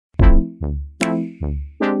You're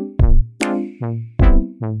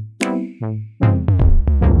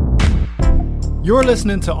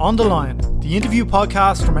listening to On The Line, the interview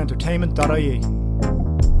podcast from entertainment.ie.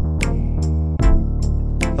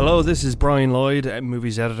 Hello, this is Brian Lloyd,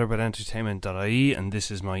 movies editor at entertainment.ie, and this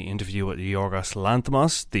is my interview with Yorgos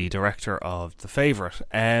Lanthimos, the director of The Favourite.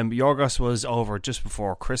 Yorgos was over just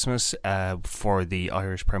before Christmas for the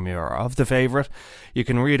Irish premiere of The Favourite. You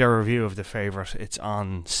can read our review of The Favourite. It's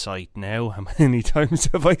on site now. How many times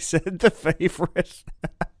have I said The Favourite?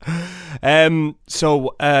 Yorgos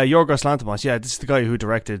Lanthimos, this is the guy who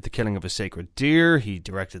directed The Killing of a Sacred Deer. He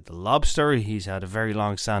directed The Lobster. He's had a very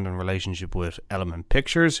long-standing relationship with Element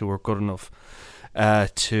Pictures, who were good enough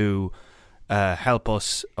to help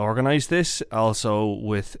us organise this, also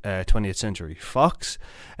with 20th Century Fox.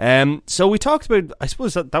 So we talked about, I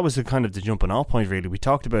suppose that was the kind of the jumping off point, really. We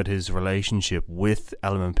talked about his relationship with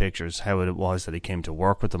Element Pictures, how it was that he came to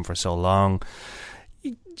work with them for so long.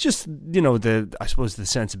 Just, I suppose the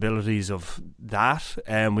sensibilities of that.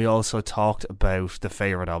 And we also talked about The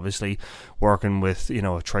Favourite, obviously, working with,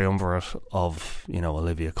 a triumvirate of,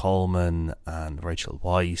 Olivia Colman and Rachel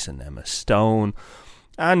Weisz and Emma Stone,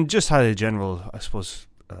 and just had a general, I suppose,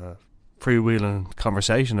 freewheeling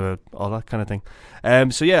conversation about all that kind of thing.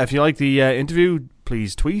 If you like the interview,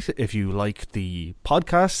 please tweet. If you like the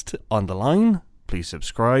podcast On The Line, please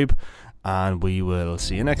subscribe, and we will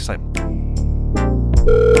see you next time.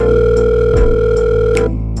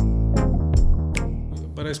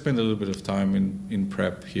 But I spend a little bit of time in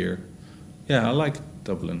prep here. Yeah, I like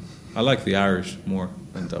Dublin. I like the Irish more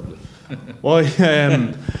than Dublin. Why?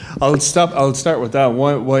 I'll start with that.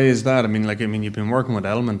 Why is that? I mean, you've been working with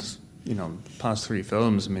Element, past 3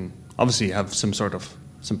 films. I mean, obviously you have some sort of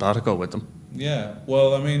simpatico with them. Yeah.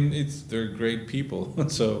 Well, they're great people.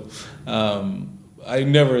 So I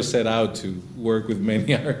never set out to work with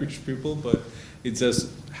many Irish people, but it just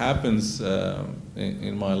happens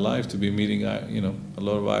in my life to be meeting, a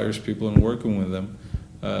lot of Irish people and working with them.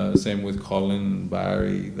 Same with Colin and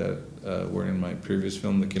Barry that were in my previous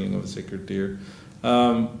film, The Killing of a Sacred Deer.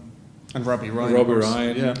 And Robbie Ryan. Robbie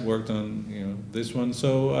Ryan worked on this one.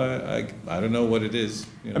 So I don't know what it is.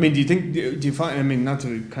 Do you find? Not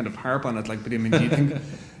to kind of harp on it,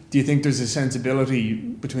 do you think there's a sensibility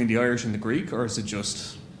between the Irish and the Greek, or is it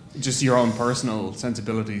just your own personal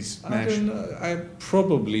sensibilities mesh? I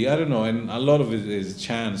don't know, and a lot of it is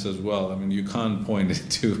chance as well. You can't point it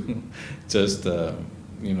to just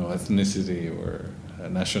ethnicity or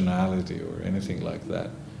nationality or anything like that.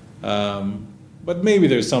 But maybe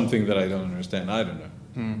there's something that I don't understand. I don't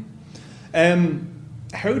know.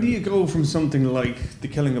 How do you go from something like The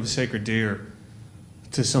Killing of a Sacred Deer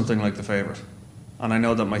to something like The Favourite? And I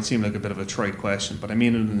know that might seem like a bit of a trite question, but I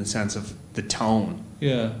mean it in the sense of the tone.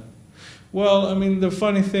 Yeah. Well, the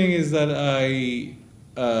funny thing is that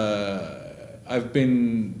I've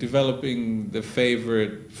been developing The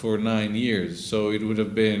Favourite for 9 years, so it would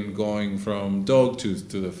have been going from Dogtooth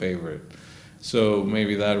to The Favourite. So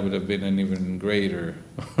maybe that would have been an even greater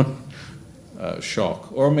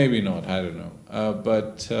shock, or maybe not. I don't know.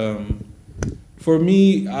 But for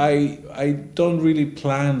me, I don't really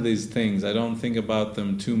plan these things. I don't think about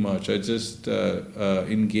them too much. I just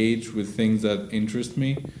engage with things that interest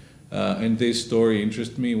me. And this story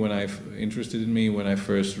interested me when I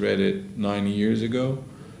first read it 9 years ago.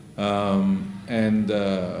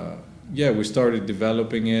 We started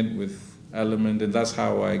developing it with Element, and that's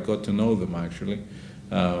how I got to know them, actually.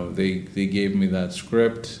 They gave me that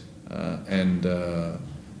script, and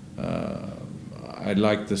I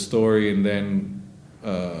liked the story, and then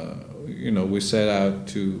we set out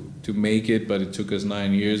to make it, but it took us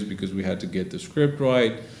 9 years because we had to get the script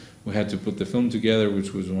right. We had to put the film together,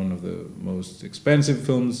 which was one of the most expensive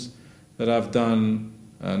films that I've done.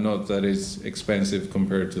 Not that it's expensive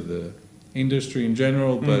compared to the industry in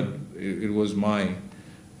general, but it was my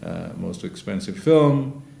most expensive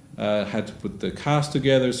film. Had to put the cast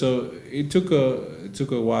together, so it took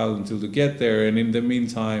a while until to get there. And in the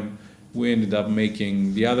meantime, we ended up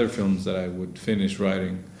making the other films that I would finish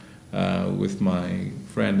writing with my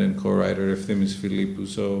friend and co-writer Efthimis Philippou.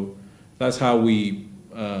 So that's how we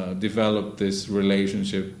developed this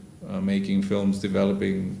relationship, making films,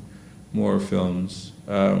 developing more films.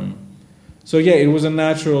 It was a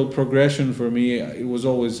natural progression for me. It was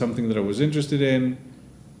always something that I was interested in.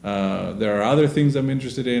 There are other things I'm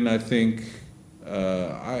interested in. I think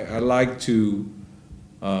I like to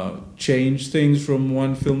change things from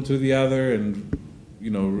one film to the other, and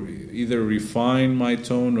either refine my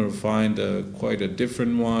tone or find quite a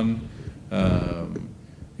different one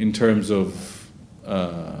in terms of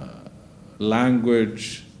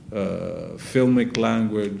language, filmic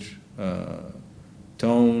language,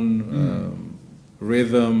 tone,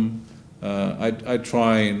 rhythm. I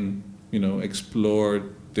try and explore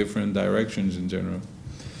different directions in general.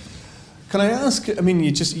 Can I ask? I mean,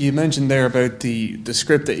 you mentioned there about the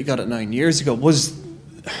script that you got at 9 years ago.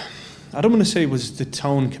 I don't want to say was the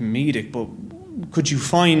tone comedic, but could you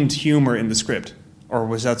find humor in the script, or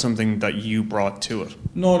was that something that you brought to it?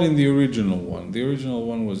 Not in the original one. The original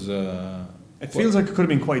one was. It feels like it could have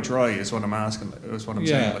been quite dry, is what I'm asking. Is what I'm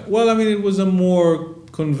saying. Yeah. Well, I mean, it was a more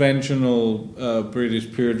conventional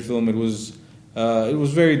British period film. It was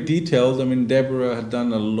very detailed. I mean, Deborah had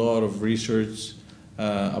done a lot of research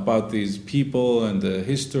about these people and the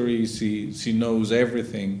history. She knows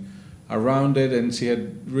everything around it, and she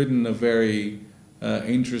had written a very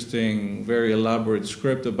interesting, very elaborate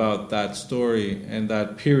script about that story and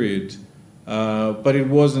that period. But it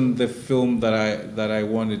wasn't the film that I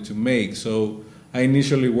wanted to make. So I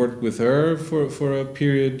initially worked with her for a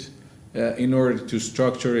period in order to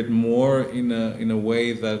structure it more in a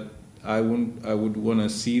way that I would want to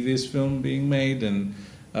see this film being made, and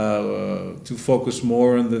to focus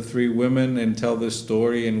more on the three women and tell the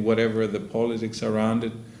story and whatever the politics around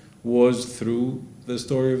it was through the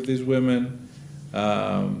story of these women,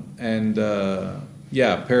 pare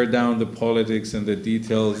down the politics and the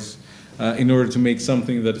details in order to make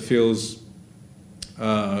something that feels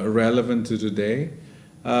relevant to today.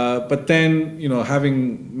 But then,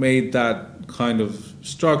 having made that kind of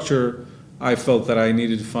structure, I felt that I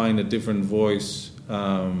needed to find a different voice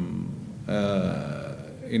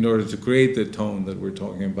in order to create the tone that we're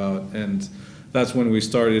talking about. And that's when we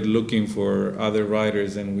started looking for other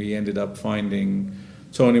writers, and we ended up finding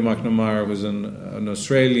Tony McNamara, who's an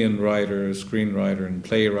Australian writer, screenwriter, and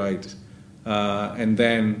playwright. And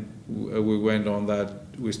then we went on that.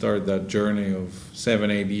 We started that journey of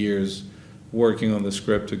 7-8 years working on the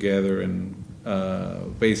script together, and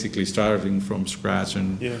basically starting from scratch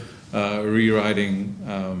and rewriting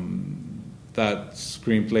that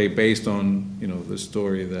screenplay based on the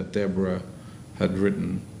story that Deborah had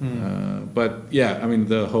written. But yeah, I mean,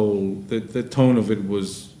 the tone of it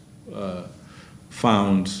was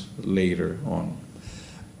found later on.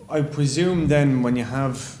 I presume then, when you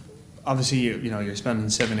have, obviously you're spending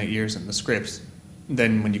 7-8 years in the script,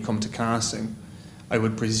 then when you come to casting, I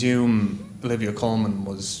would presume Olivia Colman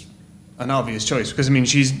was an obvious choice, because I mean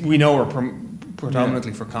we know her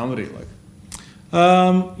predominantly for comedy, like.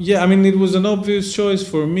 I mean, it was an obvious choice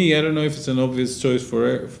for me. I don't know if it's an obvious choice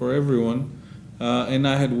for everyone. And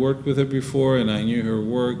I had worked with her before, and I knew her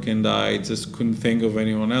work, and I just couldn't think of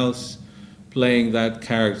anyone else playing that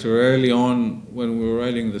character. Early on, when we were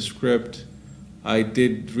writing the script, I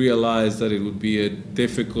did realize that it would be a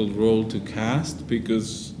difficult role to cast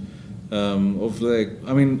because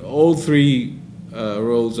all three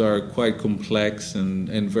roles are quite complex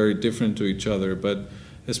and very different to each other, but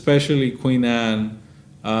especially Queen Anne,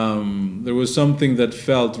 there was something that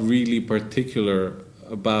felt really particular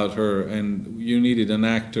about her, and you needed an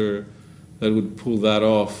actor that would pull that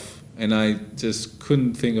off, and I just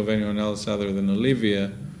couldn't think of anyone else other than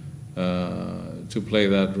Olivia to play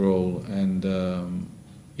that role. And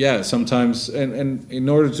sometimes, and in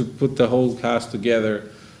order to put the whole cast together,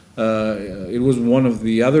 it was one of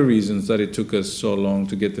the other reasons that it took us so long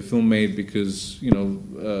to get the film made, because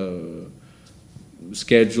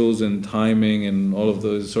schedules and timing and all of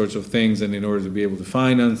those sorts of things, and in order to be able to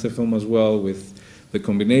finance the film as well with the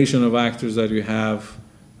combination of actors that you have,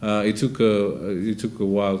 it took a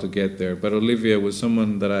while to get there. But Olivia was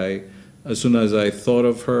someone that as soon as I thought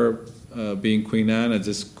of her being Queen Anne, I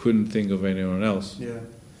just couldn't think of anyone else. Yeah.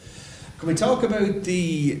 Can we talk about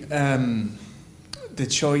the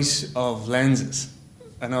choice of lenses?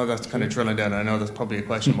 I know that's kind of drilling down. I know that's probably a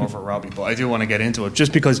question more for Robbie, but I do want to get into it,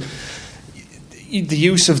 just because the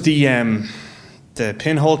use of the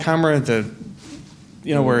pinhole camera,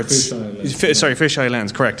 where it's fisheye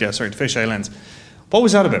lens, correct? Yeah, sorry, the fisheye lens. What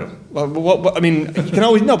was that about? What I mean, you can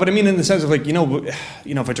always but I mean, in the sense of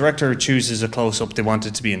if a director chooses a close up, they want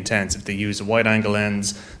it to be intense. If they use a wide angle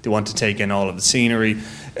lens, they want to take in all of the scenery.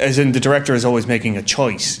 As in, the director is always making a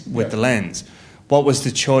choice with the lens. What was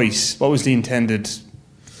the choice? What was the intended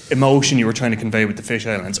emotion you were trying to convey with the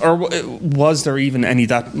fisheye lens, or was there even any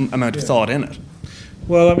that amount of thought in it?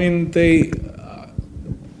 Well, I mean,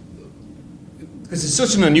 because it's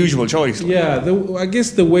such an unusual choice. I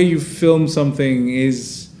guess the way you film something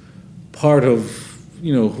is part of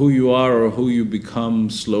who you are or who you become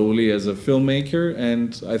slowly as a filmmaker,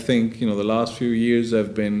 and I think the last few years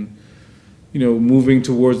I've been moving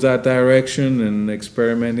towards that direction and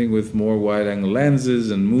experimenting with more wide angle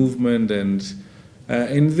lenses and movement, and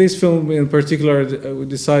In this film in particular, we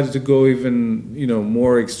decided to go even,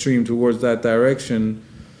 more extreme towards that direction.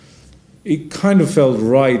 It kind of felt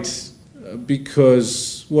right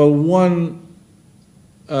because, well, one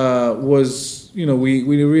was,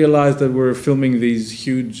 we realized that we're filming these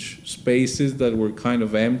huge spaces that were kind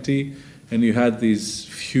of empty, and you had these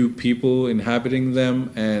few people inhabiting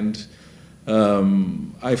them, and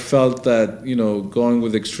I felt that, going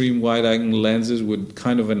with extreme wide-angle lenses would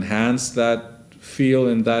kind of enhance that feel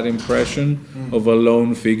and that impression of a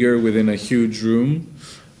lone figure within a huge room.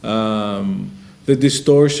 The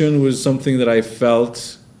distortion was something that I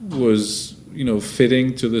felt was,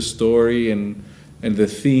 fitting to the story and the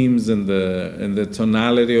themes and the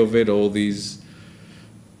tonality of it. All these,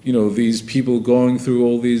 these people going through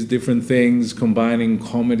all these different things, combining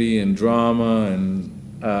comedy and drama, and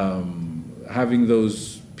having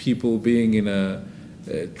those people being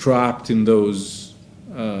trapped in those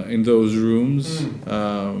rooms.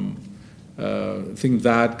 I think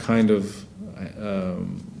that kind of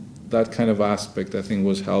aspect, I think,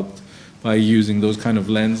 was helped by using those kind of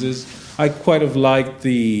lenses. I quite have liked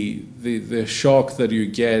the shock that you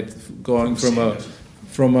get going from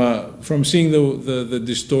seeing the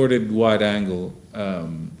distorted wide angle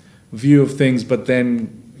view of things, but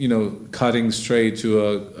then cutting straight to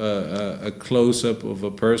a close up of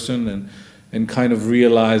a person and kind of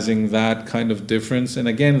realizing that kind of difference. And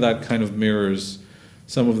again, that kind of mirrors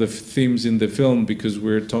some of the themes in the film, because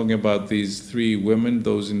we're talking about these three women,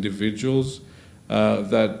 those individuals,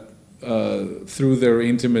 that through their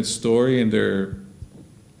intimate story and their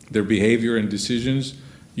behavior and decisions,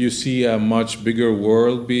 you see a much bigger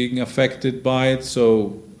world being affected by it.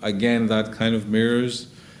 So again, that kind of mirrors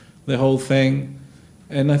the whole thing.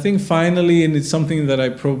 And I think finally, and it's something that I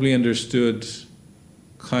probably understood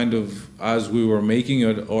kind of as we were making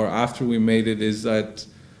it or after we made it, is that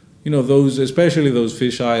those, especially those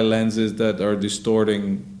fisheye lenses that are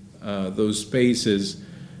distorting those spaces,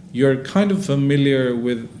 you're kind of familiar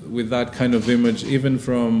with that kind of image, even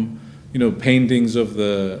from paintings of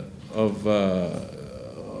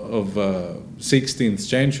 16th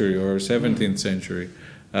century or 17th century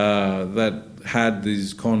that had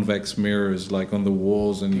these convex mirrors like on the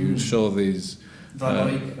walls, and you show these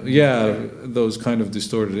those kind of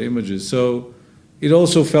distorted images. So it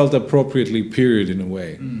also felt appropriately period in a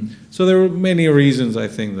way. So there were many reasons, I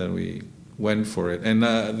think, that we went for it, and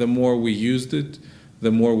the more we used it,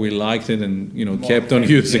 the more we liked it, and kept on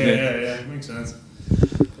using it. Yeah, makes sense.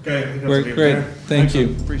 Okay, great. Thank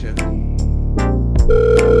you. Appreciate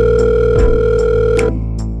it.